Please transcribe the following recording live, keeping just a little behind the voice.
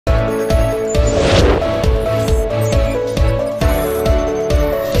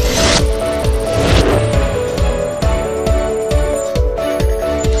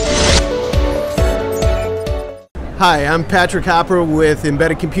Hi, I'm Patrick Hopper with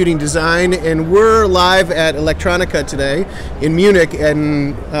Embedded Computing Design, and we're live at Electronica today in Munich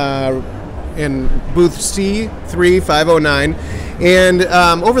in booth C3509. And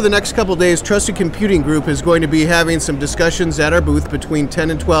over the next couple days, Trusted Computing Group is going to be having some discussions at our booth between 10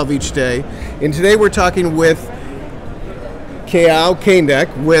 and 12 each day. And today we're talking with Keao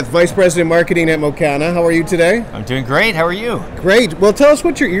Caindec, with Vice President Marketing at Mocana. How are you today? I'm doing great. How are you? Great. Well, tell us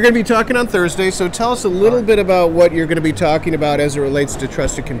what you're going to be talking on Thursday, so tell us a little bit about what you're going to be talking about as it relates to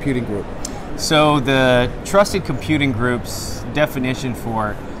Trusted Computing Group. So the Trusted Computing Group's definition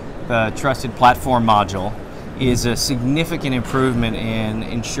for the Trusted Platform Module is a significant improvement in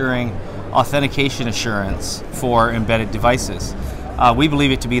ensuring authentication assurance for embedded devices. We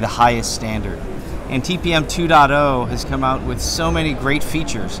believe it to be the highest standard. And TPM 2.0 has come out with so many great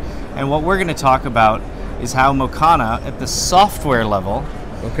features. And what we're going to talk about is how Mocana, at the software level,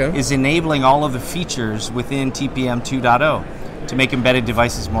 is enabling all of the features within TPM 2.0 to make embedded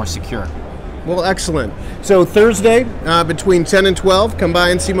devices more secure. Well, excellent. So Thursday, between 10 and 12, come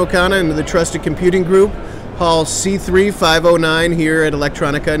by and see Mocana and the Trusted Computing Group, Hall C3509 here at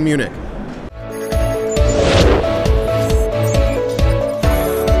Electronica in Munich.